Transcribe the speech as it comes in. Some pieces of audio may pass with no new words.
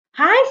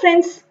Hi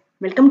friends,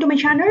 welcome to my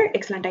channel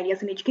Excellent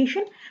Ideas in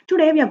Education.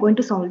 Today we are going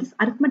to solve this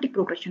arithmetic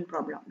progression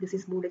problem. This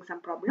is board exam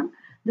problem.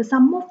 The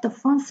sum of the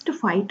first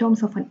 5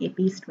 terms of an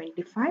AP is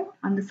 25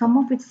 and the sum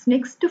of its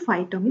next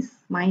 5 term is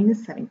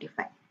minus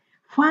 75.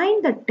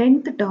 Find the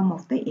 10th term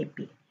of the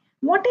AP.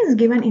 What is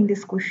given in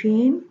this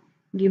question?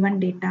 Given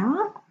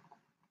data.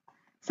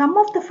 Sum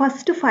of the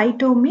first 5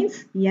 term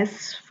means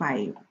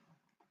S5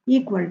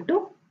 equal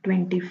to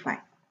 25.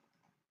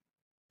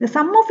 The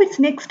sum of its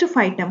next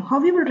 5 term. How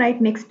we will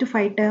write next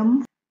 5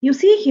 term? You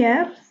see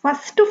here,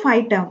 first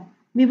 5 term.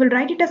 We will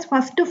write it as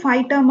first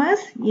 5 term as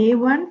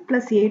A1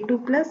 plus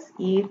A2 plus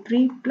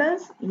A3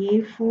 plus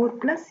A4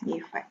 plus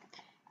A5.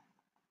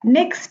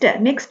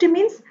 Next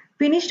means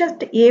finished at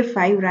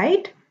A5,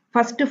 right?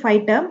 First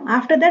 5 term.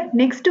 After that,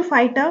 next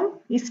 5 term,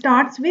 it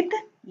starts with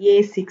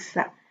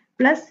A6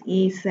 plus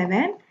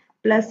A7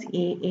 plus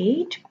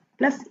A8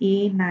 plus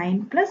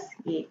A9 plus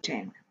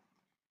A10.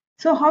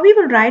 So how we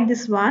will write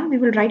this one? We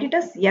will write it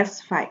as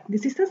S5.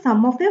 This is the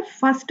sum of the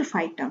first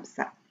 5 terms.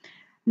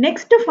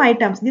 Next 5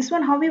 terms. This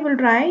one how we will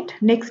write?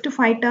 Next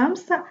 5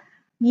 terms.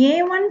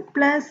 A1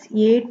 plus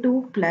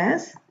A2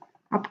 plus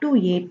up to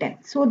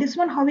A10. So this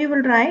one how we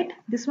will write?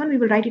 This one we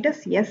will write it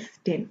as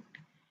S10.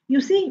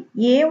 You see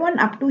A1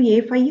 up to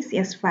A5 is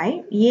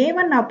S5.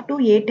 A1 up to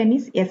A10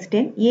 is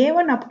S10.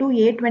 A1 up to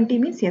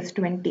A20 means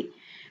S20.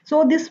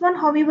 So this one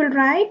how we will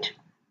write?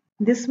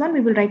 This one we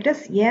will write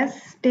as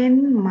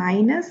S10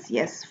 minus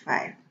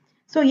S5.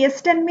 So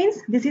S10 means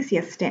this is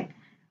S10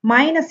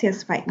 minus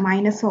S5,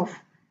 minus of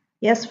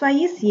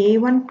S5 is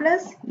A1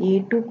 plus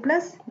A2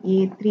 plus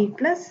A3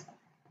 plus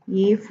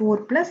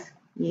A4 plus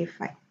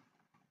A5.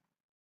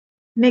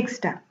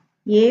 Next,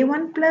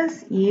 A1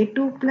 plus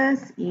A2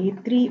 plus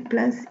A3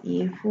 plus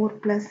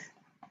A4 plus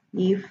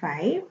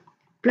A5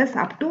 plus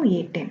up to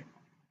A10.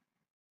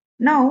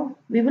 Now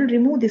we will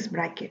remove this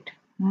bracket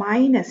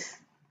minus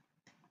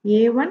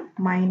A1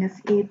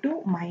 minus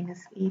A2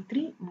 minus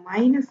A3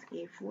 minus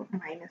A4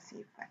 minus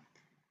A5.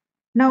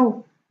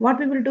 Now what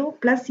we will do?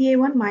 Plus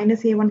A1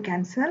 minus A1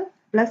 cancel,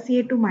 plus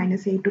A2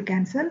 minus A2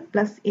 cancel,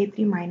 plus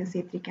A3 minus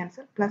A3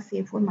 cancel, plus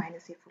A4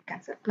 minus A4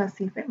 cancel, plus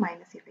A5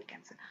 minus A5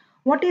 cancel.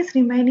 What is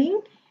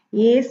remaining?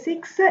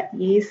 A6,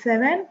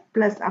 A7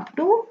 plus up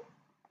to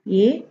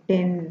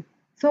A10.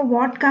 So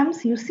what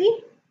comes? You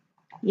see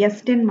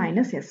S10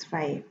 minus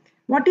S5.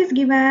 What is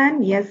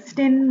given?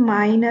 S10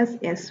 minus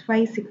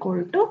S5 is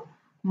equal to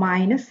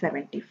minus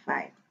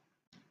 75.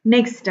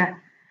 Next,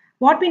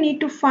 what we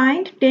need to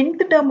find?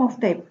 10th term of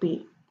the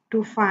AP.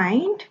 To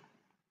find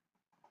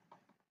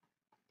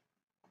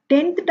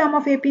 10th term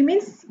of AP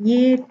means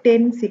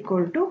A10 is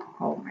equal to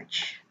how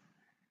much?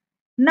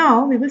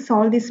 Now we will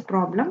solve this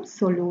problem.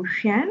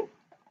 Solution.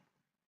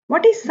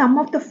 What is sum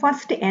of the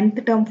first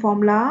nth term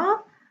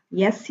formula?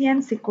 Sn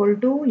is equal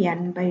to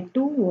n by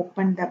 2,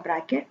 open the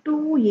bracket,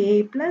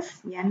 2a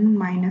plus n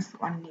minus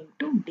 1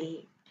 into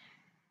d.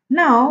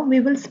 Now we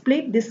will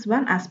split this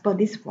one as per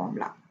this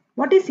formula.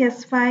 What is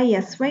S5?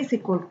 S5 is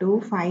equal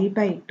to 5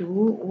 by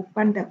 2,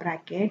 open the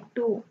bracket,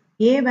 2.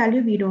 A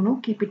value we don't know,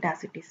 keep it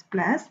as it is,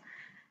 plus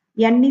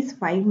n is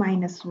 5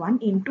 minus 1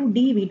 into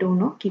d we don't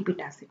know, keep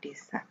it as it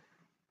is.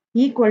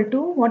 Equal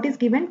to what is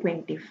given?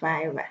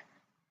 25.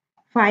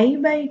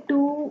 5 by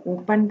 2,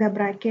 open the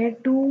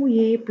bracket,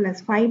 2a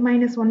plus 5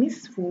 minus 1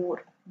 is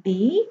 4.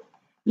 D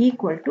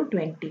equal to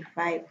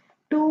 25.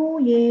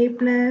 2a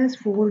plus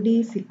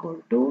 4d is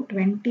equal to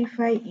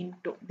 25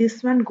 into,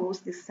 this one goes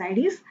this side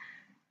is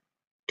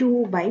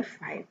 2 by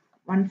 5.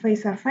 1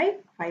 5s are 5,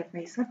 5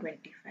 5s are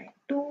 25.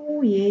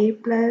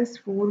 2a plus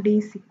 4d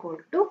is equal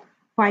to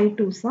 5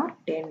 2s are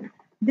 10.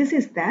 This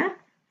is the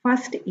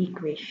first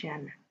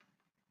equation.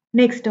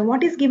 Next,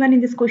 what is given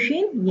in this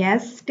question?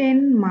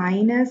 S10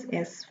 minus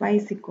S5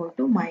 is equal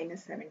to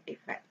minus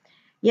 75.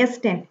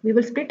 S10, we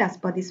will split as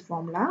per this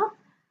formula.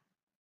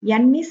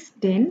 N is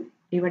 10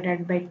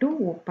 divided by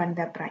 2, open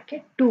the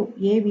bracket, 2.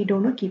 A we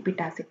don't know, keep it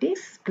as it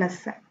is,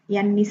 plus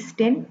N is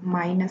 10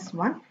 minus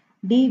 1.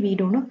 D we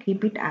don't know,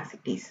 keep it as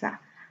it is.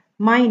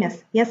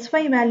 Minus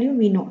S5 value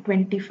we know,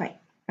 25.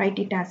 Write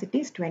it as it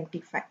is,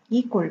 25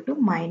 equal to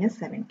minus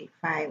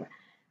 75.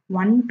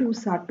 1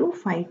 2s are 2,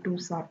 5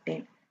 2s are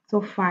 10. So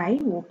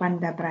 5,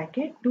 open the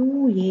bracket,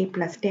 2a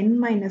plus 10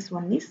 minus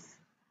 1 is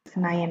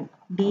 9.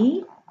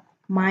 D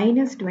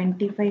minus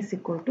 25 is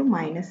equal to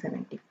minus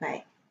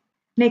 75.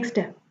 Next,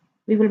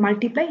 we will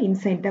multiply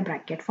inside the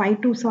bracket.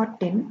 5 2s are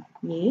 10,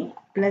 a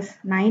plus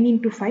 9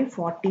 into 5,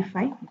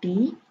 45,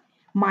 d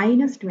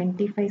minus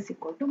 25 is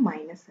equal to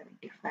minus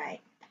 75.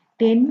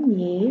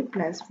 10a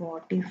plus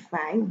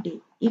 45,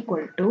 d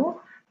equal to,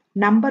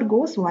 number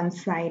goes one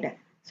side.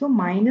 So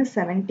minus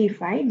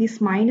 75, this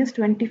minus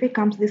 25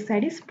 comes this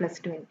side is plus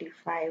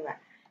 25.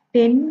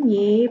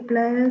 10a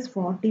plus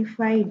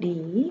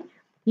 45d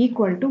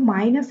equal to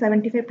minus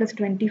 75 plus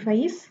 25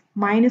 is,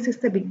 minus is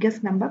the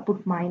biggest number,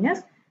 put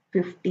minus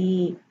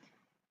 50.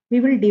 We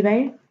will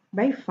divide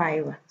by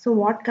 5. So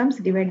what comes?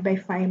 Divide by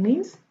 5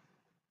 means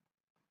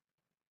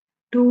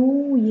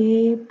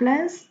 2a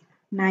plus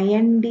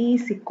 9d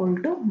is equal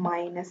to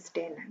minus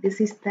 10. This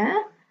is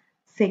the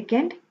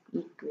second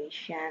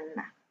equation.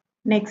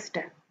 Next,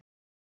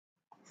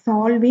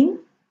 solving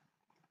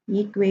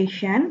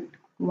equation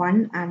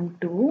 1 and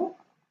 2,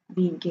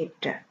 we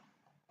get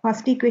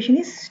first equation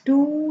is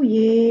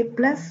 2a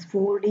plus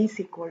 4d is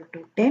equal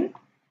to 10.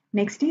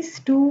 Next is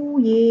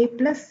 2a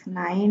plus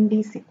 9d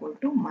is equal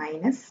to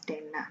minus 10.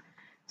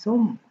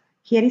 So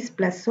here is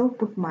plus, so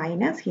put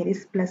minus, here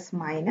is plus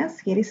minus,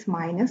 here is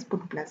minus,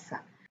 put plus.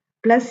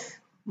 Plus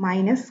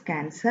minus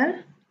cancel.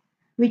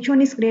 Which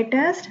one is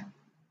greatest?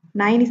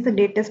 9 is the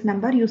greatest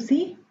number. You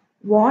see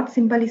what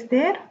symbol is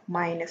there?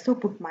 Minus. So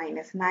put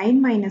minus.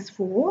 9 minus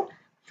 4,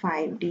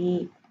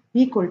 5d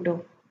equal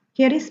to,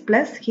 here is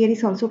plus, here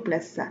is also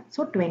plus.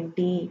 So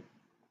 20.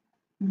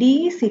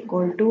 D is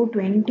equal to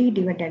 20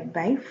 divided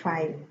by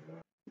 5.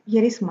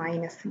 Here is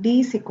minus. D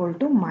is equal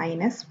to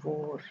minus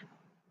 4.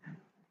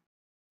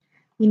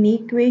 In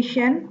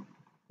equation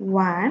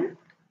 1,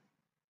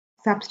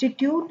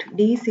 substitute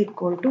D is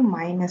equal to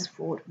minus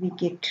 4. We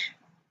get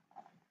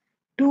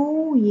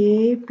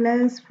 2a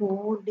plus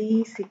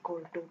 4d is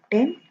equal to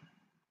 10.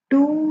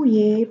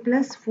 2a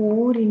plus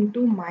 4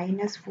 into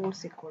minus 4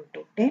 is equal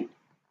to 10.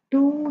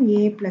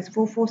 2a plus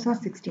 4 4s are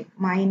 16.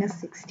 Minus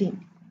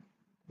 16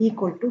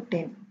 equal to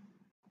 10.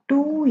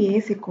 2a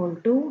is equal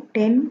to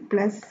 10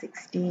 plus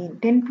 16.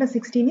 10 plus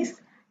 16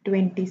 is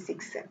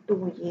 26.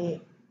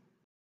 2a.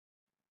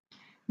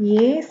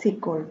 A is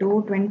equal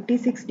to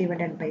 26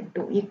 divided by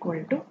 2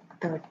 equal to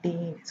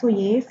 13. So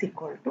a is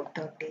equal to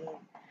 13.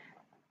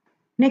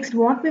 Next,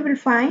 what we will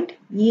find?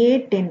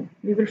 A10.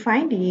 We will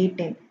find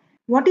A10.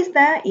 What is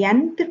the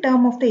nth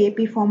term of the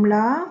AP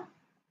formula?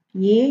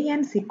 An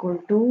is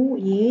equal to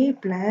A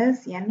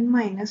plus n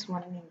minus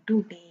 1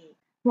 into D.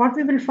 What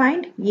we will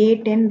find?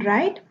 A10,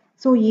 right?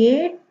 So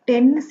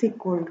A10 is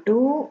equal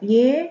to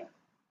A.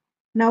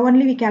 Now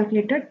only we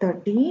calculated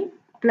 13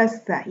 plus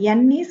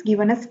n is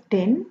given as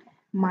 10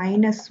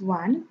 minus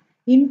 1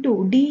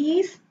 into D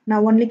is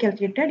now only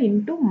calculated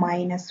into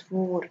minus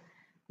 4.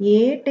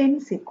 A10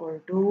 is equal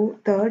to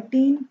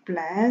 13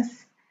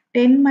 plus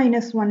 10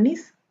 minus 1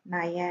 is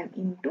 9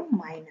 into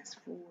minus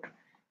 4.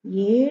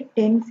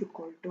 A10 is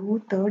equal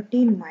to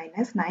 13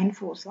 minus 9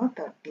 4s are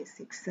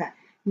 36.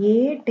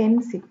 A10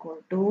 is equal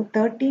to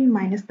 13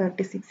 minus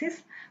 36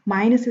 is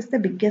minus is the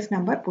biggest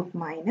number, put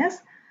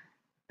minus.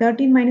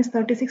 13 minus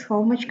 36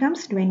 how much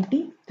comes?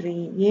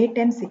 23.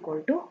 A10 is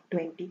equal to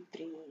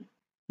 23.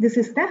 This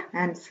is the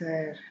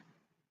answer.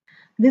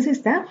 This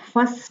is the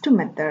first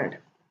method.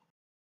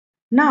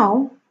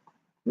 Now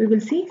we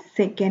will see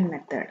second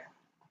method.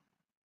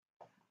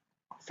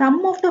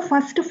 Sum of the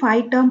first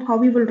 5 term, how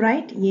we will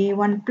write?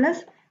 A1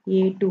 plus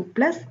A2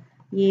 plus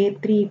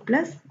A3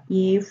 plus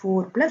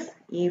A4 plus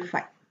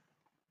A5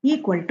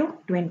 equal to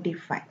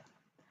 25.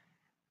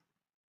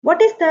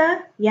 What is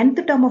the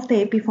nth term of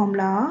the AP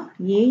formula?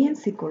 An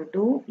is equal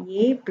to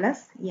A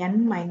plus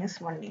n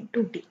minus 1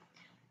 into D.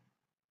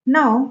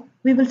 Now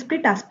we will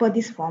split as per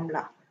this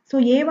formula. So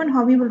A1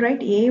 how we will write?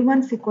 A1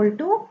 is equal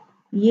to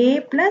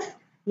A plus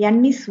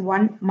n is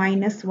 1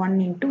 minus 1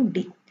 into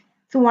D.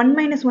 So 1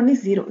 minus 1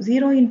 is 0.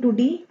 0 into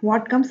D,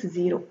 what comes?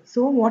 0.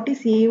 So what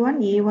is A1?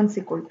 A1 is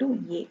equal to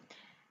A.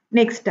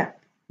 Next,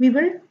 we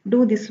will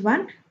do this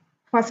one.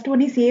 First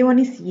one is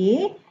A1 is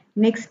A.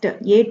 Next,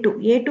 A2.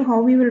 A2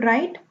 how we will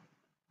write?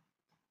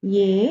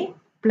 A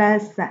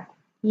plus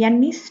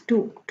n is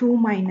 2. 2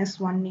 minus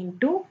 1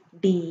 into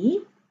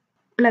D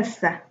plus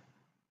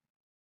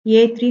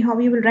A3 how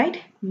we will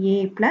write?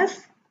 A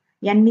plus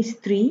n is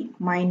 3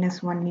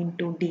 minus 1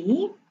 into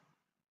D.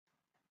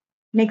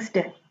 Next,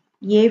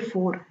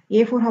 A4.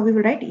 A4 how we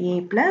will write?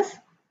 A plus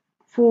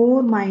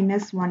 4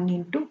 minus 1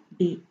 into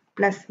D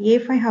plus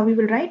A5 how we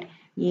will write?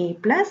 A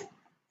plus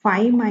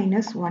 5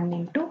 minus 1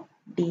 into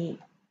D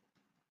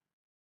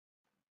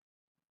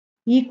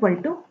equal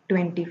to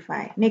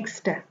 25.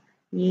 Next, A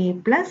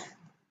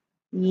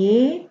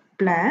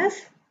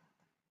plus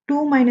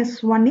 2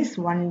 minus 1 is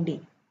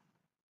 1D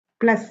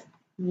plus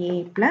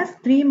A plus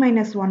 3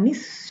 minus 1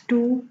 is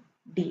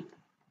 2D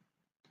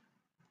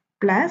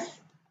plus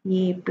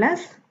A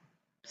plus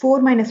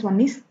 4 minus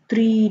 1 is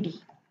 3D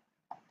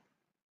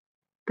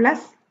plus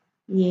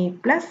A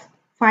plus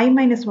 5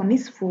 minus 1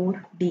 is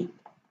 4D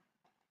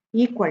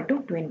equal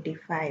to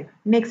 25.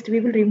 Next we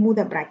will remove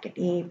the bracket.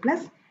 A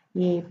plus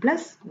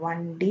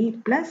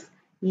 1D plus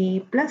A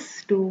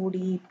plus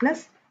 2D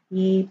plus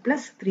A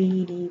plus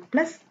 3D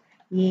plus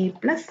A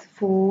plus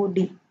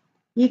 4D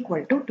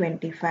equal to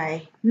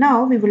 25.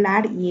 Now we will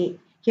add A.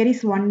 Here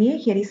is 1A,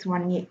 here is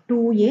 1A,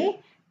 2A,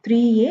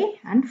 3A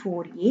and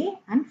 4A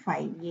and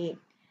 5A.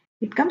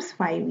 It comes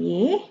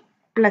 5A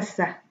plus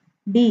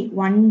D,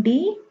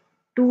 1D,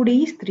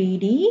 2D is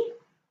 3D,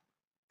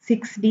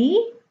 6D,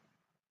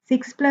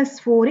 6 plus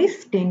 4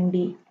 is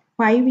 10D.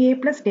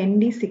 5A plus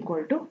 10D is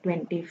equal to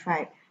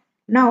 25.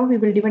 Now we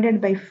will divide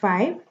it by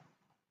 5.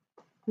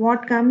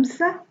 What comes?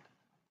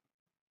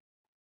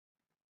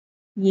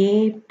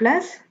 A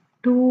plus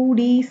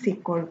 2D is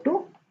equal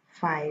to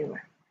 5.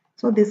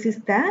 So this is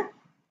the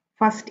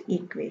first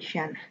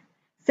equation.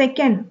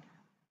 Second,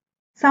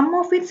 sum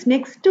of its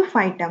next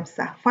 5 terms.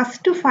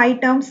 First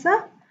 5 terms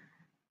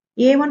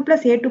A1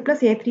 plus A2 plus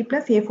A3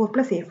 plus A4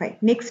 plus A5.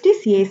 Next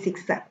is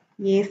A6.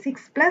 A6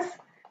 plus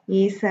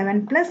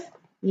A7 plus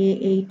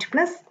A8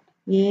 plus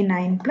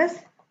A9 plus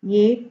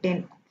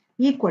A10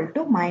 equal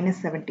to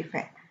minus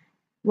 75.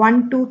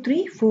 1, 2,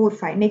 3, 4,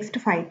 5. Next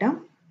 5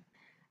 term.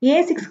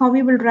 A6 how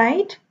we will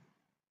write?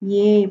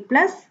 A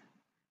plus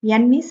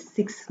n is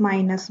 6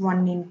 minus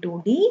 1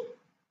 into D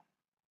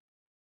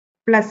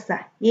plus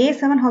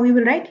A7 how we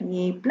will write?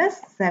 A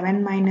plus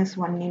 7 minus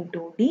 1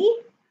 into D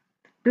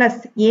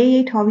plus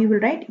A8 how we will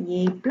write?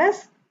 A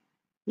plus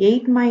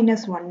 8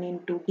 minus 1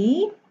 into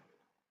D.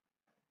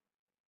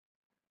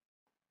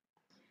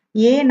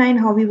 A9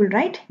 how we will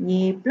write?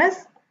 A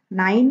plus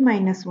 9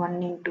 minus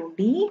 1 into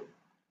D.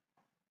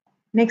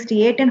 Next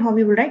A10 how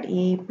we will write?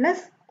 A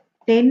plus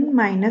 10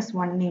 minus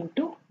 1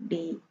 into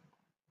D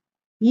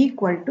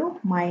equal to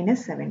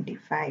minus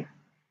 75.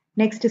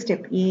 Next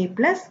step A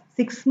plus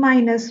 6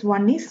 minus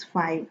 1 is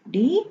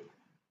 5D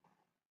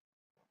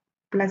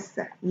plus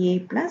A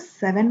plus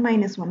 7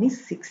 minus 1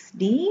 is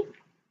 6D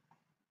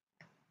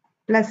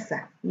plus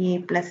A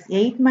plus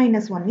 8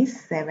 minus 1 is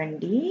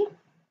 7D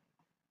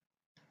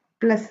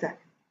plus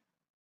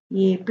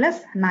A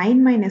plus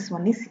 9 minus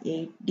 1 is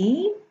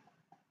 8D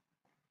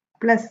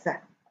plus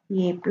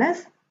A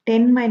plus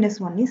 10 minus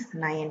 1 is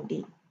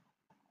 9D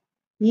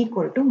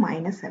equal to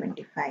minus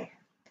 75.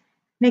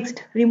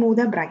 Next, remove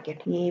the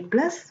bracket. A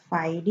plus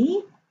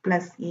 5D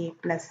plus A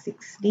plus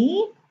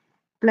 6D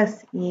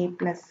plus A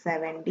plus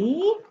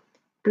 7D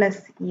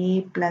plus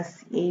A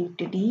plus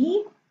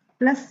 8D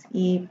plus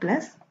A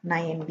plus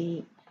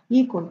 9D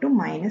equal to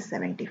minus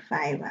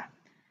 75.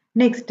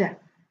 Next,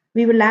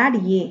 we will add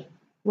A.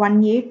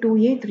 1A,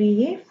 2A,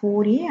 3A,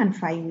 4A and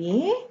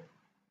 5A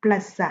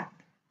plus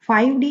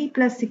 5D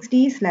plus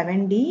 6D is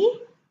 11D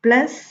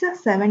plus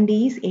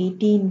 7D is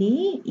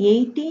 18D.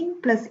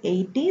 18 plus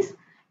 8 is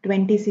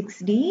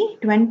 26D.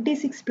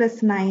 26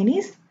 plus 9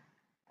 is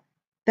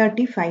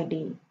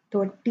 35D.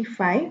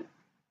 35D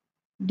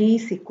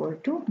is equal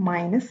to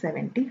minus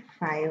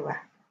 75.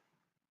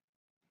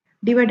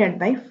 Divided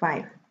by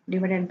 5.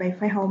 Divided by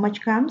 5 how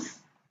much comes?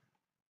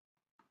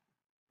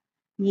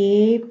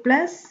 A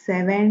plus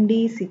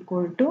 7D is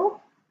equal to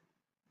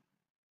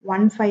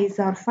 1 5s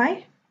are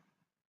 5.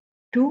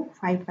 2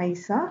 5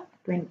 5s are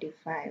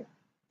 25.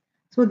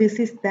 So this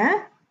is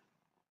the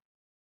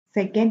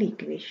second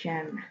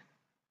equation.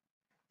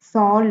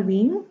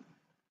 Solving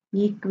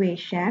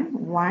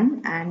equation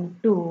 1 and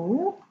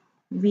 2,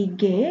 we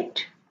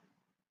get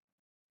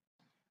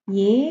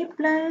A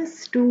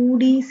plus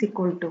 2D is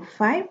equal to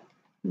 5.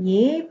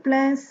 A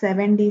plus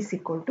 7D is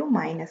equal to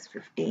minus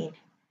 15.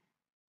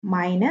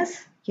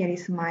 Minus, here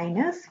is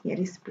minus, here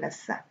is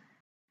plus.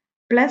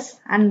 Plus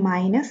and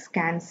minus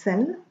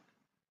cancel.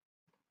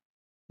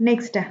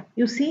 Next,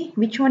 you see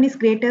which one is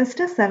greatest?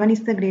 7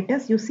 is the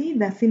greatest. You see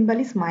the symbol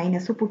is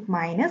minus. So put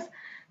minus.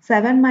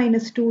 7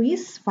 minus 2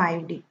 is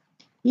 5D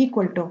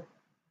equal to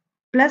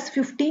plus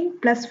 15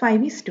 plus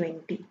 5 is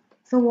 20.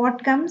 So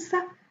what comes?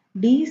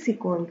 D is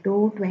equal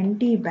to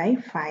 20 by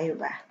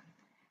 5.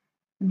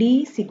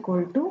 D is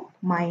equal to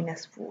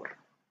minus 4.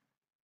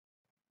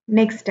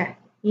 Next,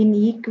 in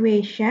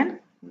equation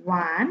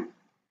 1,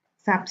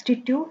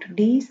 substitute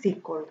D is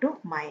equal to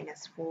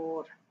minus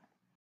 4.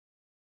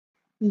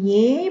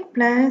 A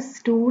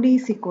plus 2D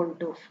is equal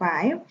to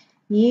 5.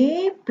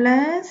 A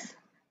plus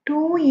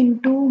 2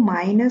 into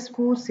minus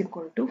 4 is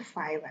equal to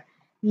 5.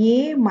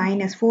 A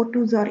minus 4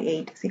 2s are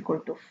 8 is equal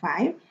to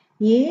 5.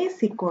 A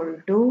is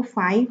equal to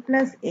 5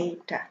 plus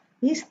 8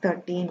 is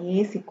 13.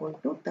 A is equal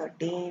to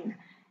 13.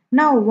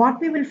 Now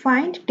what we will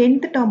find?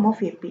 10th term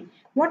of AP.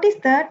 What is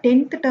the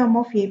 10th term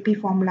of AP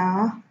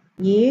formula?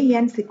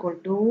 AN is equal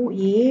to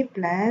A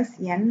plus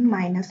N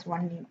minus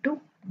 1 into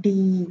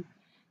D.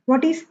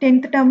 What is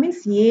 10th term?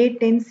 Means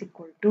A10 is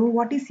equal to,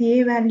 what is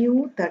A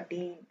value?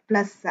 13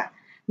 plus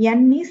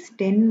N is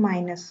 10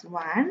 minus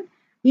 1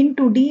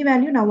 into D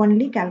value now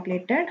only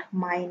calculated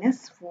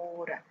minus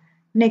 4.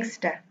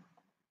 Next,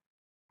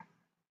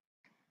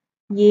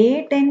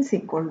 A10 is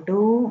equal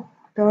to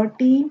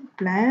 13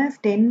 plus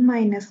 10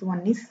 minus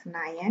 1 is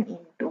 9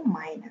 into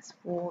minus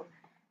 4.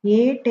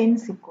 A10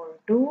 is equal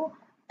to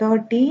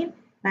 13,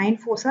 9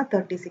 4s are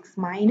 36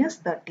 minus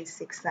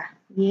 36.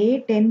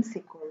 A10 is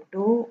equal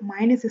to,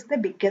 minus is the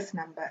biggest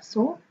number.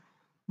 So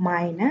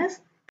minus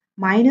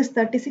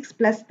 36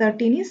 plus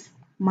 13 is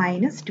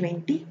minus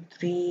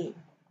 23.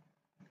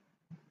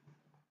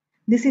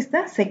 This is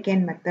the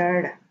second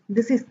method.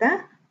 This is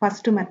the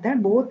first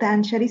method. Both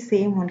answer is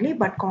same only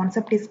but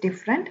concept is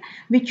different.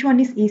 Which one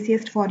is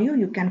easiest for you?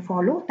 You can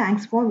follow.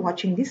 Thanks for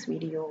watching this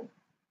video.